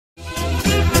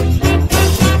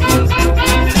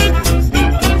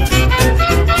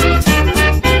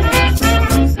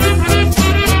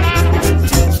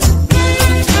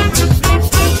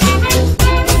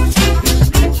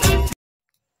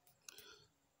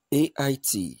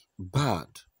AIT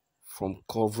barred from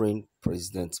covering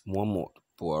President Muhammad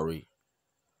Buhari.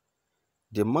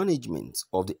 The management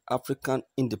of the African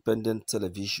Independent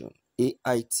Television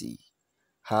 (AIT)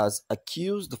 has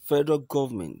accused the federal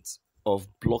government of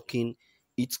blocking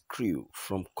its crew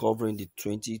from covering the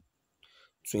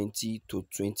 2020 to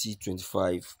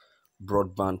 2025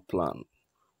 broadband plan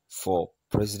for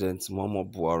President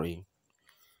Muhammad Buhari.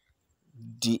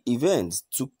 The event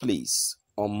took place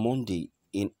on Monday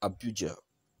in Abuja.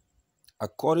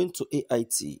 According to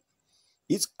AIT,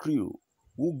 its crew,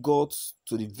 who got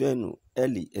to the venue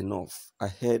early enough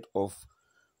ahead of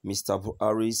Mr.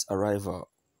 Buhari's arrival,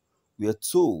 were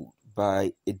told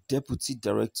by a deputy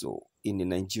director in the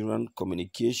Nigerian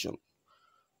Communication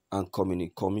and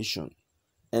Commission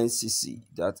 (NCC)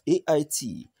 that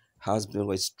AIT has been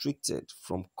restricted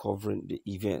from covering the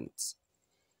event.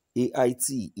 AIT,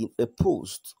 in a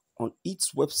post on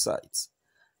its website,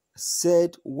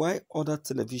 said while other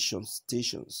television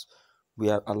stations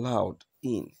were allowed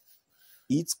in,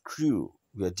 its crew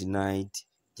were denied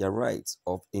their right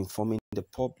of informing the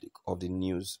public of the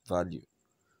news value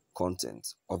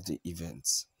content of the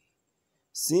events.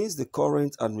 Since the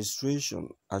current administration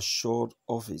assured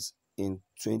office in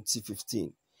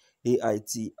 2015,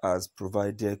 AIT has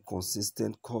provided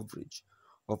consistent coverage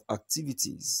of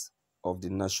activities of the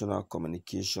National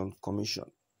Communication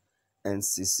Commission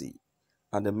 (NCC)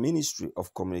 and the Ministry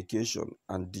of Communication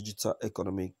and Digital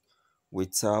Economy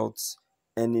without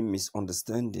any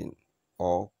misunderstanding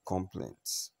or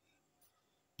complaints.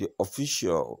 The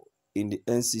official in the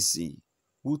NCC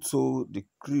who told the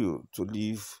crew to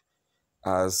leave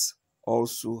has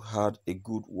also had a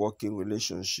good working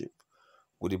relationship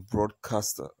with the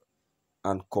broadcaster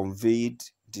and conveyed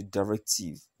the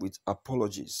directive with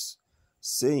apologies,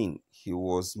 saying he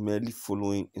was merely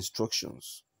following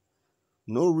instructions.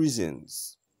 No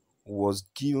reasons was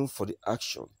given for the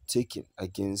action taken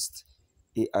against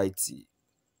AIT,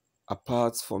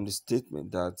 apart from the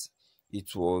statement that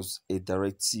it was a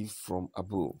directive from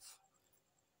above.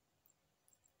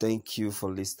 Thank you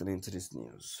for listening to this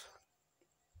news.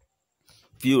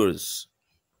 Viewers,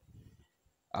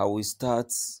 I will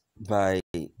start by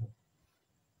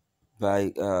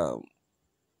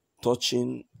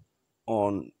touching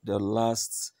on the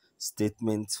last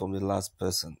statement from the last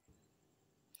person.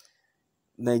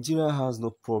 Nigeria has no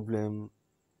problem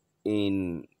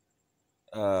in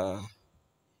uh,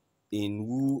 in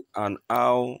who and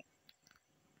how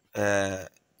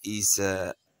is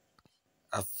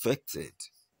affected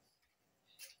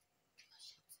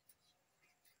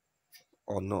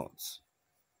or not.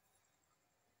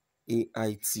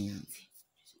 AIT,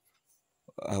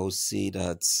 I would say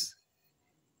that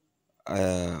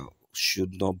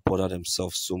should not bother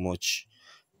themselves so much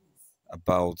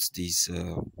about this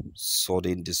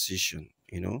sudden decision,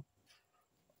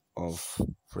 of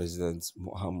President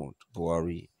Muhammad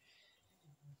Buhari.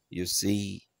 You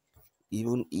see,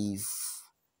 even if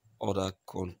other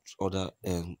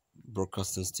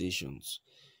broadcasting stations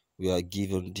were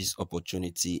given this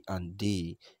opportunity and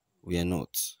they were not,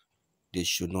 they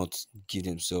should not give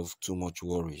themselves too much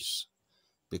worries,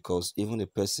 because even the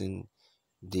person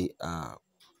they are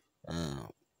uh,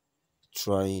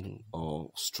 trying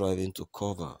or striving to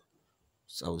cover,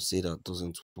 so I would say that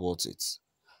doesn't worth it,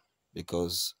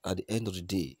 because at the end of the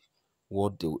day,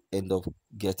 what they will end up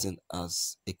getting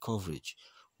as a coverage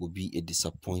will be a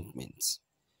disappointment.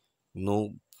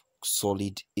 No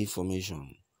solid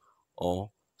information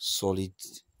or solid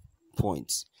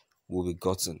points will be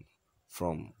gotten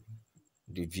from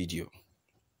the video.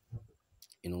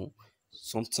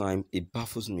 Sometimes it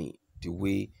baffles me the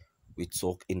way we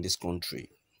talk in this country.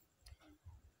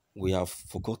 We have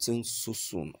forgotten so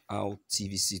soon how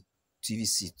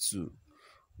TVC2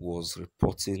 was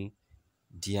reporting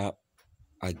their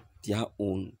uh, their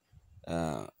own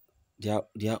uh,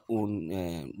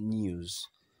 news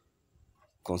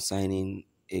concerning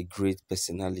a great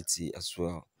personality as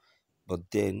well. But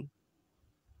then,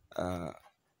 uh,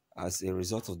 as a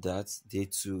result of that, they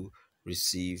too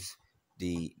receive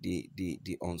the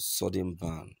unsudden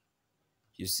ban.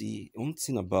 You see, one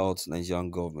thing about Nigerian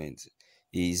government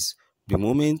is the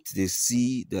moment they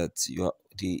see that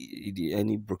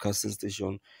any broadcasting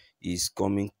station is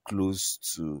coming close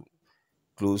to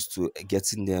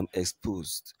getting them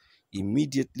exposed,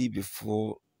 immediately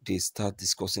before they start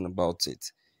discussing about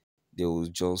it, they will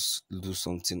just do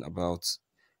something about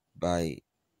by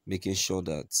making sure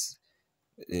that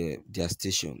their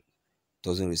station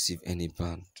doesn't receive any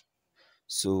ban.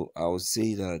 So I would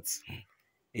say that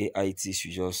AIT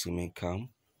should just remain calm.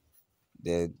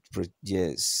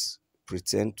 Yes,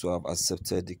 pretend to have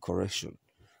accepted the correction,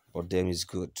 but them is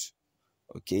good.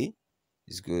 Okay,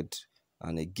 it's good.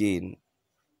 And again,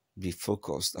 be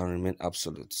focused and remain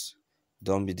absolute.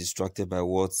 Don't be distracted by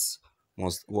what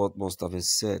must have been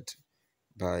said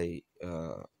by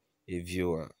a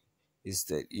viewer.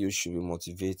 Instead, you should be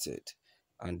motivated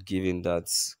and given that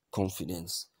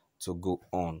confidence to go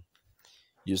on.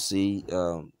 You see,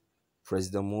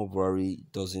 President Buhari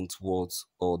doesn't want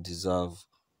or deserve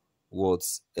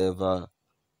whatever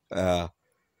uh,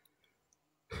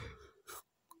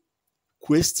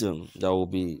 question that will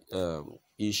be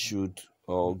issued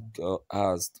or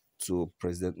asked to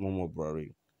President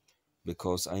Buhari,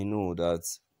 because I know that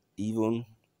even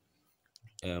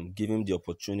give him the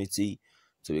opportunity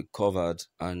to be covered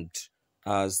and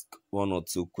ask one or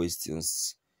two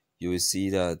questions, you will see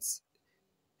that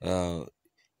uh,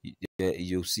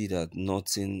 you'll see that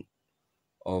nothing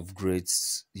of great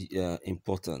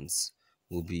importance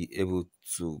will be able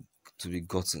to be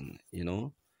gotten.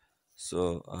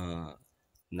 So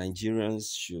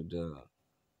Nigerians should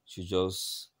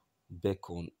just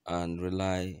beckon and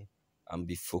rely and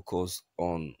be focused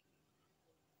on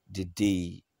the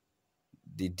day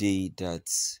the day that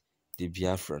the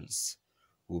Biafrans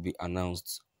will be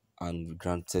announced and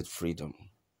granted freedom,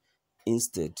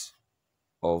 instead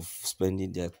of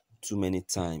spending their too many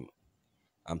time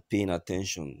and paying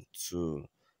attention to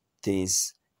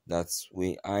things that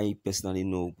I personally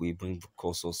know will bring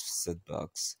cause of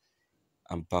setbacks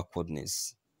and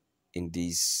backwardness in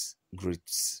this great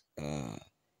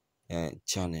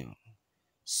channel.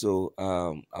 So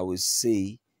I would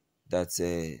say that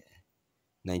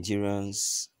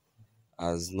Nigerians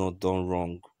has not done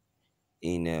wrong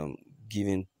in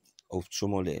giving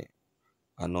Ochomole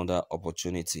another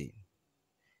opportunity.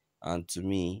 And to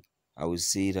me, I would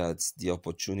say that the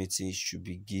opportunity should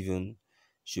be given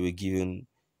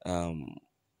um,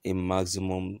 a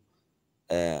maximum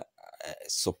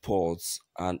support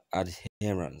and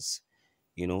adherence.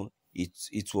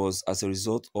 It was as a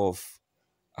result of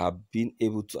being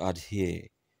able to adhere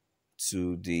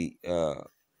to the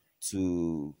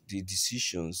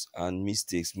decisions and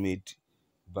mistakes made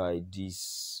by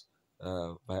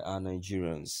our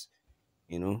Nigerians.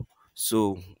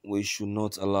 So we should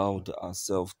not allow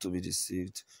ourselves to be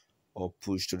deceived or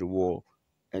pushed to the wall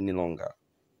any longer.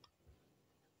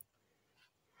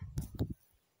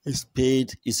 A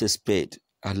spade is a spade,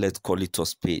 and let's call it a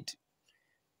spade.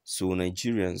 So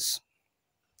Nigerians,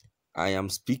 I am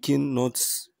speaking not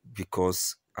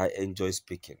because I enjoy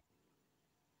speaking.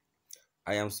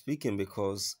 I am speaking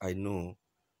because I know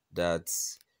that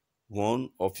one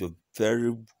of your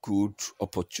very good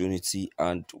opportunity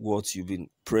and what you've been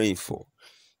praying for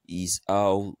is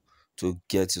how to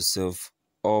get yourself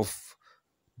off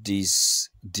this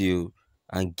deal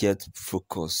and get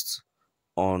focused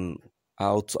on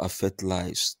how to affect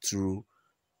lives through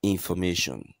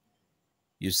information.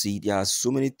 You see, there are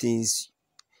so many things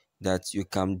that you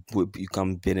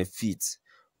can benefit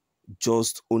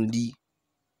just only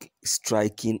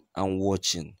striking and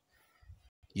watching.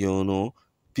 You know,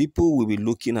 people will be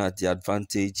looking at the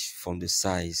advantage from the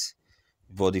size,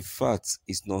 but the fact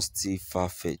is not still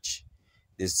far-fetched.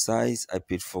 The size I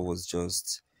paid for was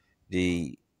just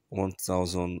the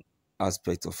 1000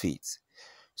 aspect of it.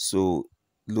 So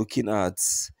looking at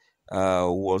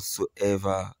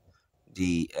whatsoever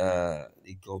the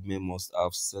government must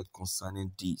have said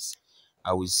concerning this,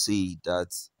 I will say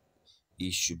that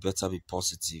it should better be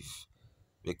positive,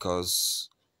 because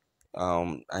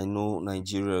I know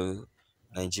Nigeria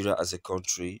as a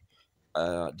country,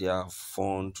 they are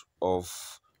fond of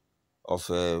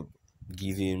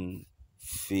giving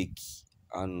fake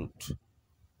and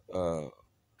uh,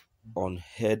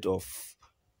 unheard of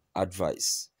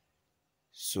advice.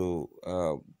 So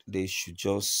they should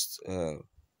just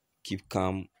keep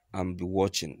calm and be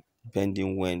watching,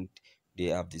 pending when they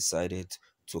have decided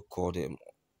to call them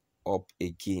up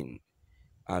again.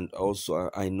 And also,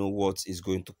 I know what is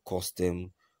going to cost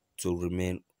them to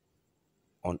remain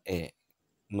on air,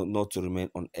 not to remain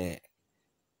on air.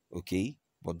 Okay,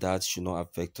 but that should not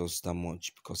affect us that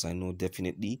much, because I know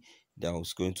definitely there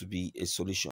was going to be a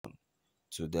solution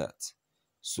to that.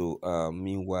 So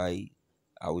meanwhile,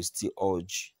 I will still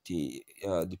urge the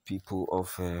people of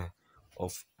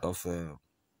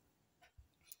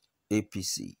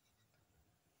APC,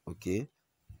 okay,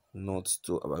 not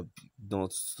to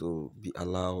not to be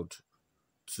allowed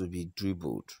to be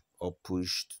dribbled or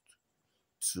pushed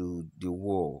to the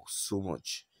wall so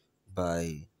much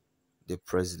by the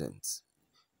president.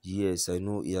 Yes, I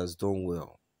know he has done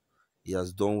well. He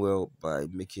has done well by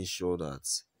making sure that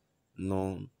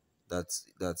none that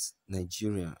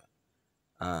Nigeria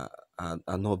are,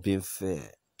 are not being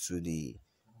fair to the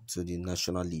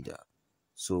national leader.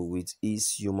 So with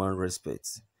his human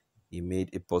respect, he made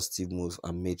a positive move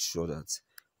and made sure that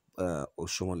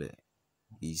Oshomole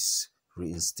is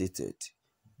reinstated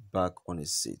back on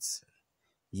his seat.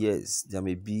 Yes, there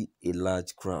may be a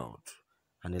large crowd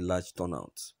and a large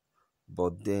turnout,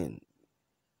 but then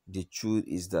the truth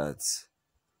is that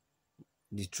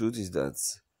the truth is that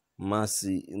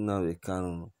Mercy Nnamdi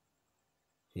Kanu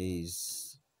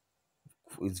is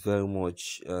very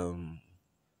much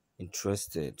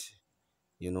interested,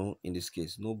 in this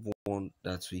case. No one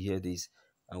that we hear this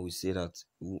and we say that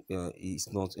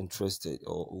is not interested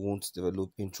or won't develop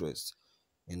interest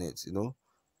in it,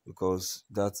 because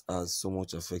that has so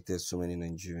much affected so many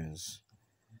Nigerians.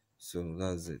 So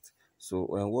that's it. So,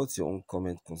 what's your own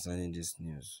comment concerning this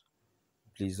news?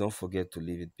 Please don't forget to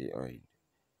leave it behind.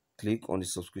 Click on the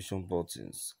subscription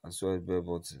buttons as well as bell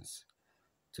buttons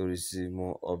to receive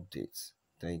more updates.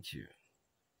 Thank you.